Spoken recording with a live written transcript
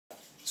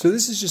So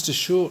this is just a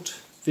short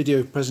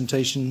video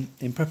presentation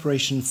in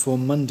preparation for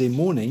Monday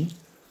morning,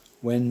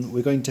 when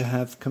we're going to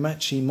have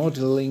Komachi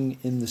modelling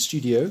in the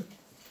studio.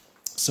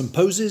 Some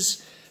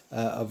poses,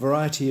 a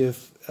variety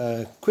of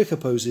quicker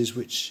poses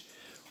which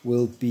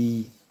will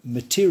be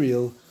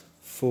material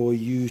for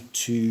you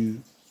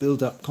to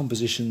build up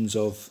compositions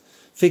of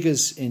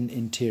figures in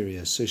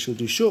interiors. So she'll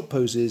do short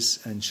poses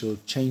and she'll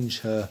change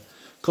her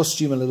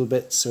costume a little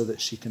bit so that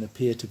she can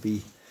appear to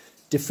be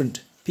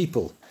different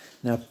people.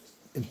 Now,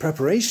 in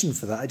preparation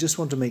for that, I just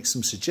want to make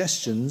some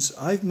suggestions.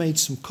 I've made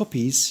some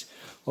copies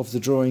of the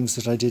drawings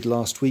that I did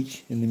last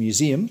week in the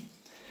museum,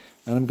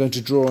 and I'm going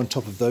to draw on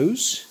top of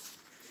those.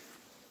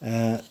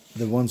 The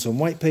ones on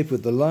white paper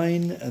with the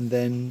line, and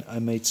then I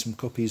made some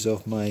copies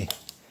of my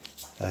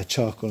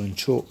charcoal and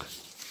chalk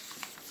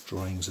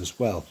drawings as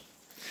well.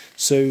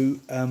 So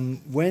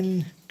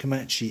when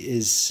Komachi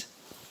is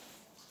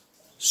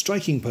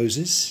striking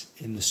poses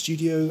in the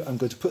studio, I'm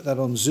going to put that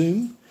on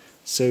Zoom.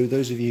 So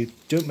those of you who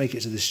don't make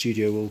it to the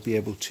studio will be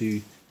able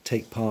to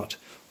take part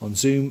on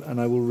Zoom, and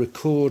I will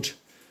record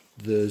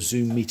the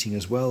Zoom meeting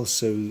as well.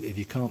 So if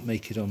you can't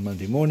make it on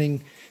Monday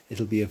morning,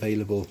 it'll be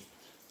available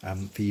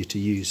for you to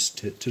use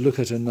to look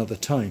at another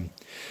time.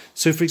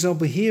 So for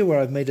example, here where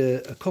I've made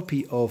a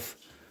copy of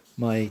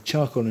my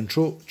charcoal and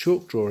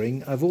chalk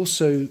drawing, I've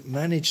also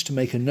managed to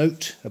make a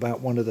note about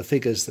one of the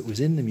figures that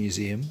was in the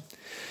museum.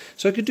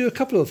 So I could do a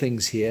couple of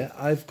things here.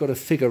 I've got a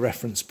figure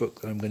reference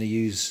book that I'm going to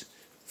use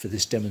for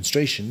this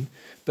demonstration,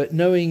 but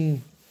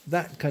knowing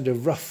that kind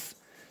of rough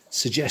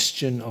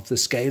suggestion of the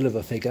scale of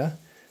a figure,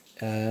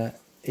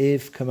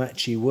 if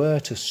Komachi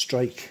were to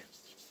strike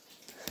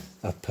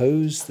a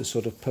pose, the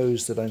sort of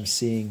pose that I'm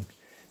seeing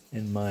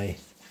in my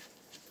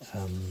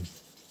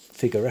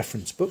figure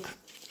reference book,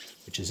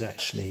 which is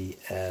actually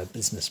a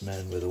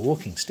businessman with a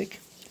walking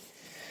stick,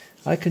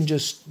 I can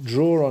just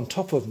draw on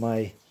top of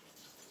my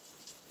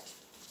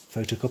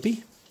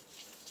photocopy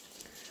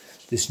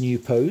this new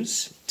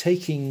pose,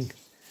 taking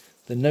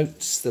the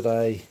notes that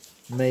I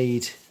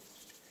made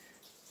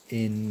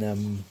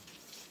in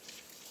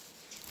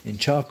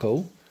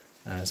charcoal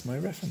as my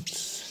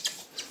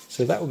reference.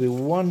 So that would be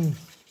one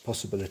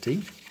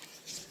possibility.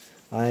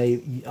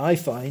 I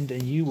find,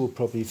 and you will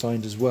probably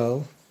find as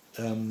well,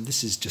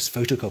 this is just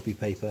photocopy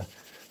paper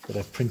that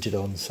I've printed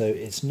on, so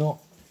it's not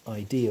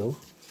ideal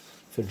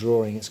for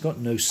drawing. It's got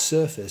no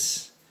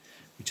surface,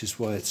 which is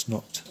why it's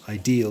not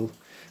ideal,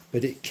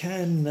 but it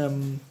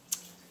can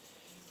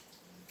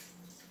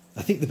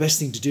I think the best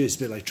thing to do is a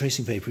bit like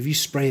tracing paper. If you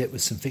spray it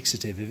with some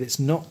fixative, if it's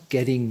not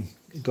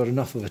got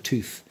enough of a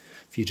tooth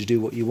for you to do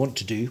what you want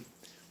to do,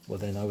 well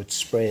then I would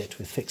spray it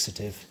with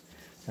fixative,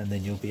 and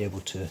then you'll be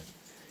able to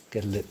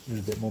get a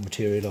little bit more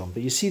material on.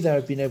 But you see there,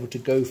 I've been able to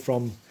go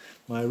from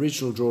my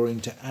original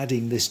drawing to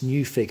adding this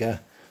new figure.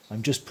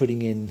 I'm just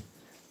putting in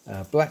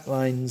black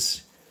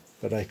lines,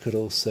 but I could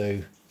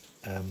also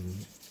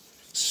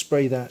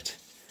spray that,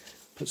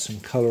 put some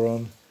colour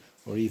on,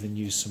 or even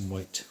use some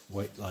white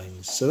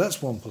lines. So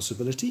that's one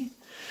possibility.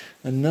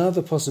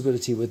 Another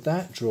possibility with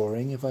that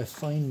drawing, if I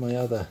find my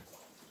other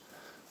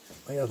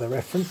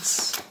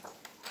reference,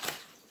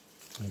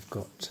 I've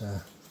got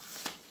a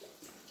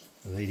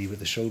lady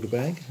with a shoulder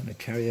bag and a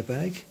carrier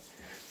bag.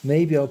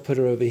 Maybe I'll put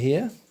her over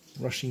here,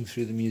 rushing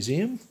through the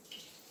museum.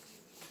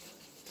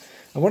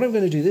 And what I'm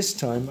going to do this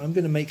time, I'm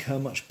going to make her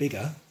much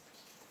bigger,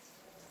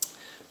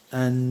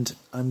 and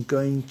I'm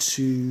going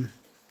to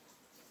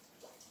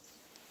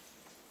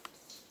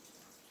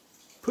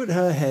put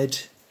her head,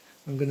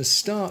 I'm going to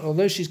start,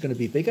 although she's going to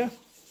be bigger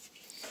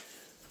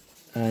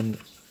and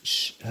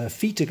her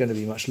feet are going to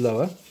be much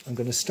lower, I'm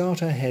going to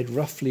start her head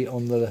roughly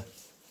on the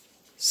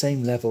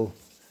same level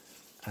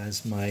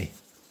as my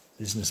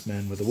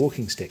businessman with a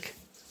walking stick.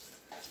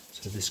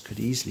 So this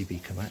could easily be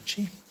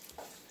Komachi,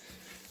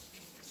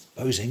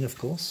 posing of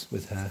course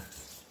with her.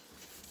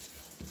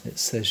 It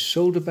says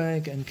shoulder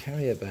bag and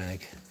carrier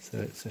bag, so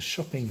it's a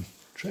shopping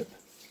trip.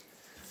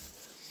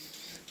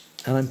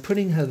 And I'm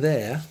putting her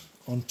there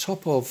on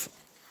top of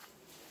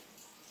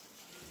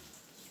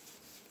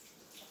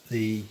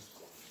the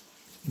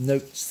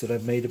notes that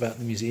I've made about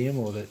the museum,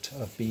 or that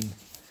I've been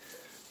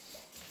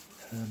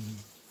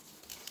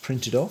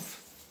printed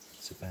off.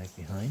 There's a bag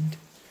behind.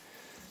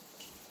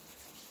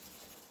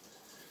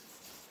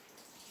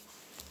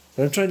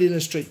 But I'm trying to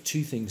illustrate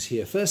two things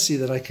here. Firstly,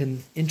 that I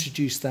can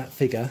introduce that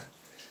figure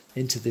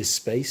into this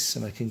space,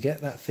 and I can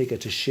get that figure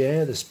to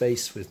share the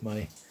space with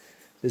my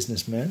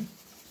businessman.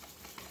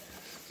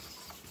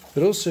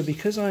 But also,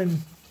 because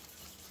I'm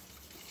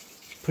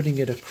putting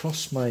it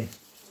across my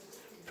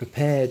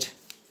prepared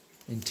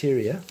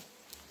interior,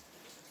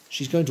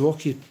 she's going to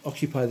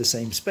occupy the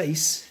same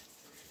space.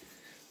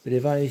 But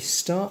if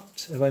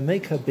I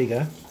make her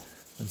bigger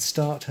and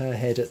start her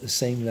head at the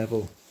same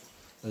level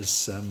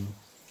as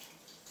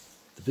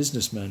the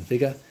businessman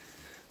figure,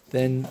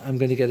 then I'm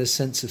going to get a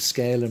sense of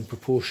scale and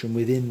proportion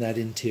within that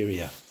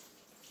interior.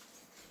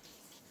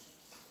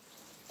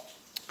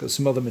 Got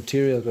some other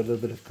material, got a little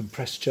bit of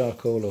compressed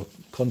charcoal or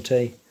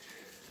Conte,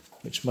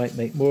 which might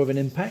make more of an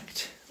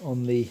impact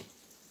on the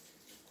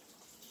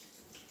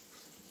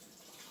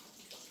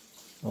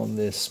on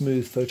the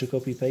smooth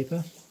photocopy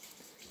paper,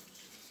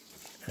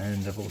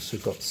 and I've also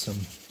got some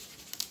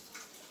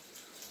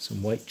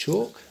white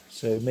chalk.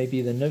 So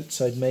maybe the notes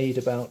I'd made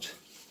about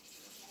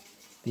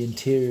the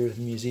interior of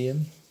the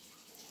museum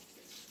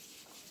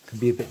can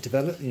be a bit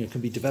developed,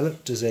 can be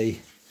developed as a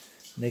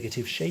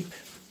negative shape,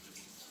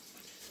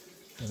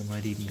 and I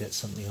might even get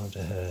something onto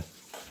her.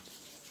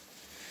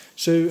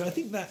 So I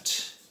think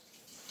that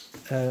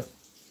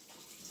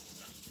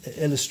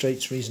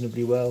illustrates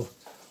reasonably well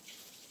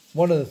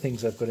one of the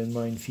things I've got in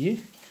mind for you,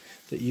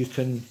 that you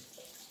can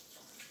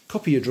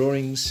copy your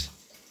drawings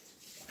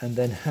and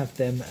then have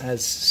them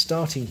as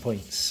starting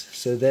points.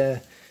 So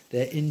they're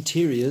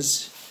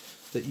interiors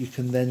that you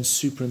can then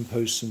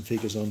superimpose some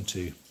figures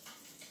onto.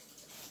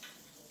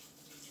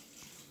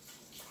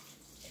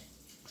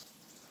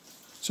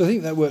 So I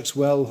think that works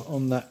well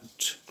on that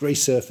grey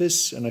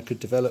surface, and I could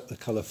develop the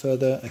colour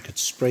further. I could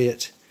spray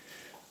it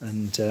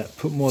and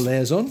put more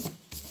layers on.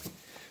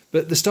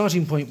 But the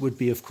starting point would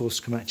be, of course,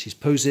 Komachi's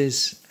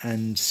poses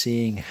and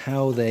seeing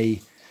how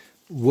they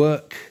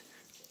work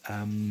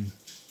in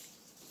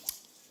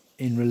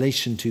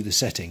relation to the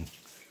setting.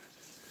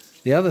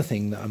 The other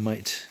thing that I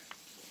might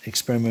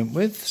experiment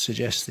with,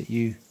 suggest that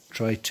you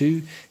try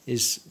too,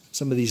 is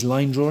some of these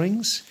line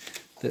drawings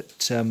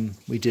that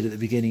we did at the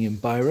beginning in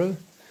Biro.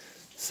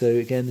 So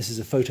again, this is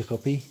a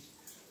photocopy.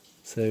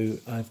 So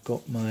I've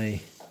got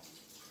my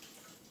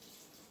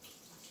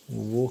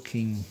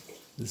walking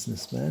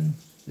businessman.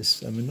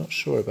 I'm not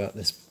sure about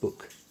this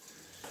book,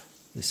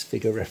 this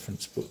figure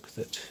reference book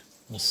that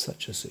was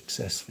such a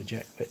success for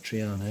Jack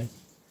Vetriano,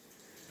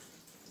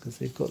 because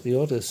they've got the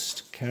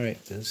oddest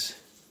characters.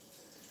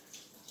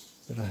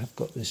 But I have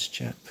got this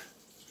chap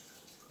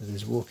with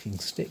his walking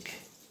stick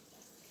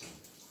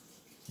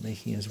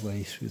making his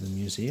way through the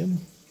museum.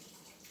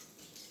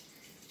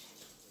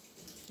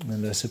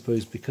 And I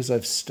suppose because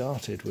I've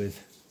started with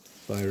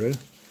Biro,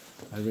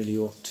 I really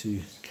ought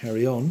to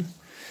carry on.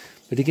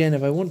 But again,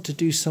 if I want to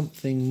do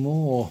something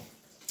more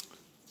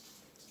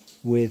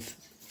with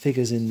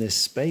figures in this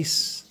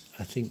space,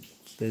 I think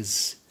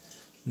there's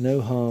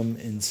no harm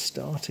in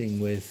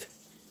starting with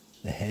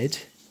the head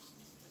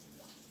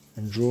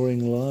and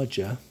drawing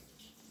larger,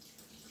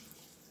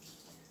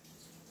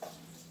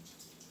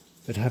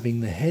 but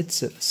having the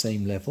heads at the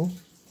same level,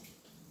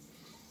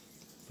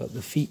 but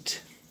the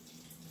feet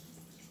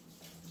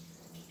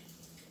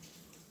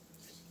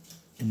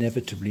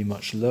inevitably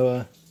much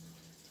lower,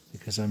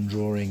 because I'm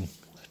drawing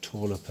a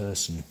taller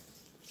person.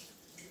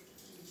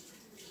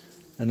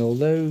 And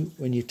although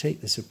when you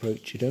take this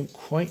approach you don't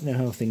quite know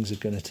how things are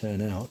going to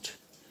turn out,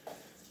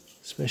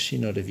 especially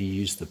not if you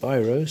use the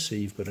Biro, so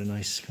you've got a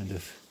nice kind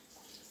of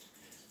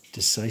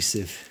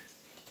decisive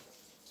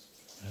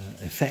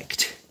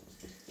effect,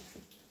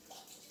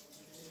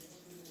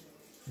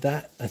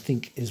 that I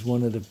think is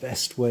one of the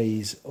best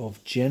ways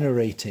of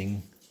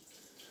generating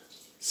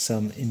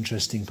some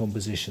interesting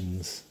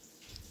compositions.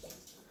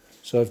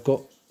 So I've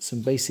got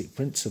some basic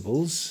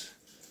principles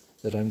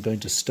that I'm going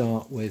to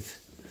start with.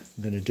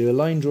 I'm going to do a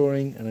line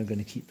drawing and I'm going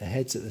to keep the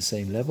heads at the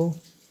same level.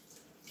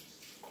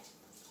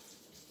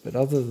 But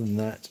other than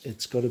that,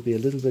 it's got to be a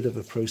little bit of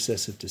a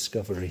process of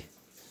discovery.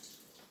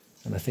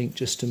 And I think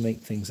just to make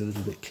things a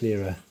little bit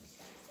clearer,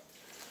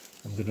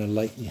 I'm going to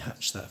lightly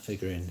hatch that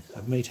figure in.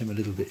 I've made him a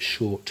little bit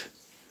short,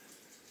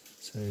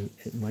 so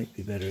it might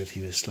be better if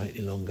he was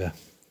slightly longer.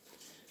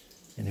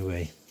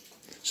 Anyway,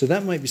 so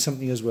that might be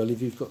something as well.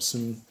 If you've got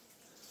some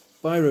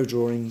Biro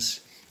drawings,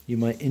 you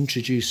might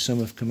introduce some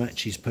of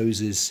Komachi's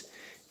poses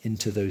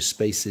into those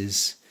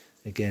spaces,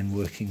 again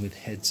working with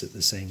heads at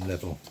the same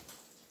level.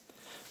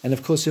 And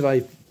of course, if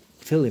I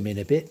fill him in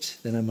a bit,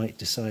 then I might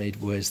decide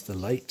where's the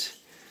light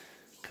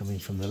coming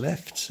from the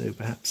left, so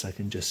perhaps I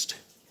can just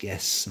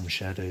guess some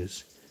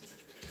shadows,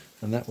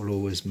 and that will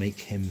always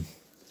make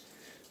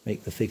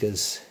the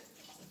figures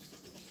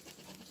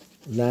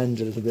land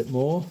a little bit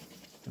more.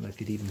 And I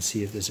could even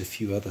see if there's a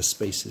few other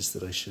spaces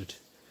that I should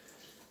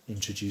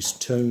introduce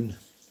tone,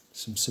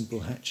 some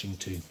simple hatching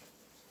to.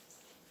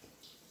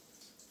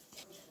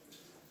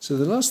 So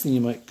the last thing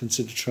you might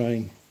consider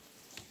trying,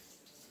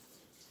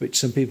 which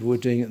some people were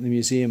doing at the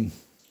museum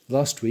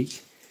last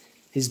week,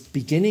 is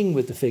beginning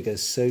with the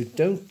figures. So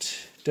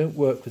don't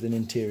work with an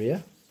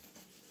interior.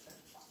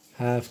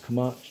 Have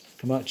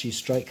Komachi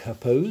strike her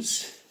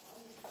pose.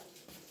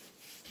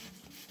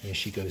 Here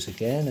she goes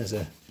again as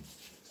a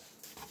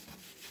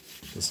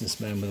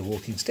businessman with a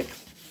walking stick.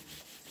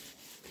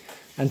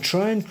 And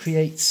try and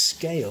create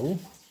scale,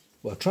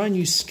 well, try and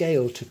use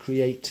scale to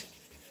create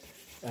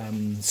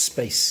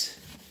space.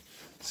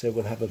 So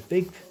we'll have a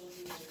big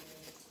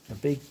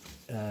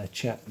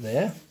chap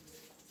there.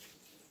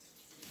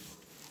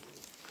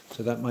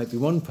 So that might be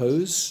one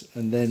pose,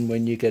 and then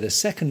when you get a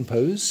second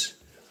pose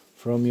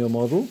from your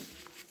model,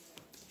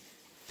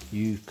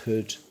 you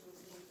could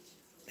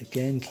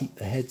again keep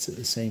the heads at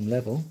the same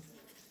level,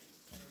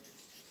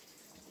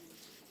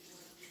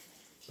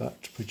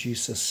 but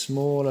produce a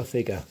smaller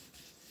figure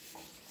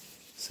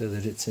so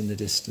that it's in the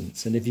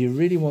distance. And if you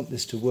really want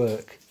this to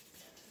work,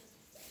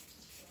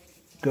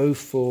 go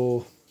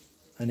for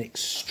an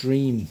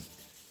extreme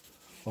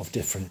of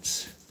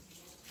difference.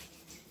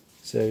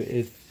 So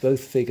if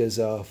both figures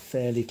are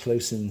fairly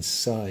close in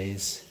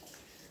size,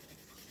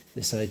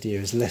 this idea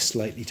is less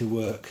likely to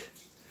work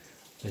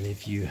than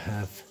if you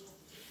have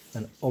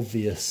an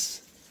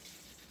obvious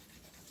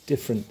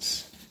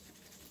difference.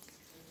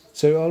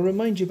 So I'll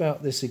remind you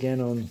about this again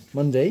on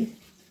Monday,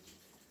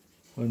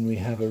 when we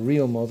have a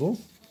real model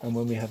and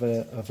when we have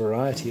a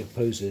variety of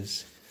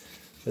poses.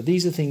 But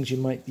these are things you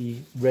might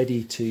be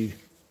ready to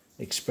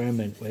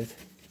experiment with.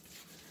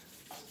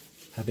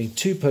 Having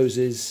two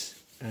poses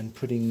and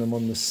putting them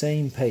on the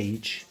same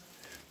page,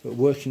 but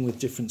working with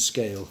different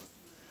scale.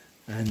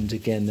 And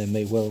again, there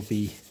may well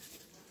be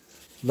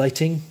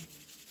lighting.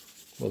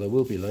 Well, there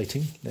will be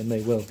lighting. There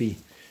may well be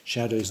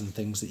shadows and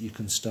things that you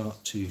can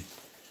start to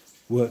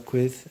work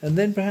with. And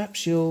then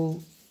perhaps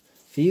you'll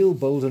feel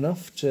bold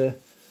enough to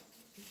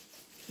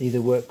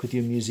either work with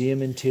your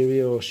museum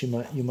interior, or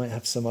you might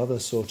have some other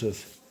sort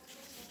of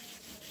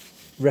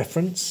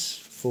reference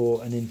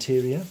for an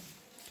interior,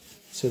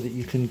 so that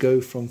you can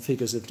go from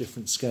figures of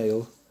different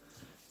scale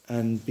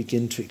and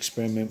begin to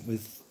experiment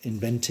with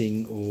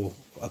inventing or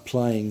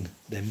applying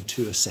them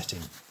to a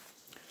setting.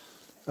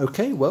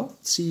 Okay, well,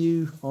 see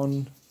you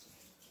on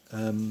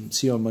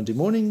Monday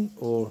morning,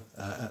 or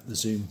at the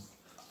Zoom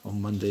on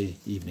Monday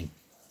evening.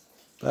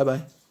 Bye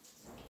bye.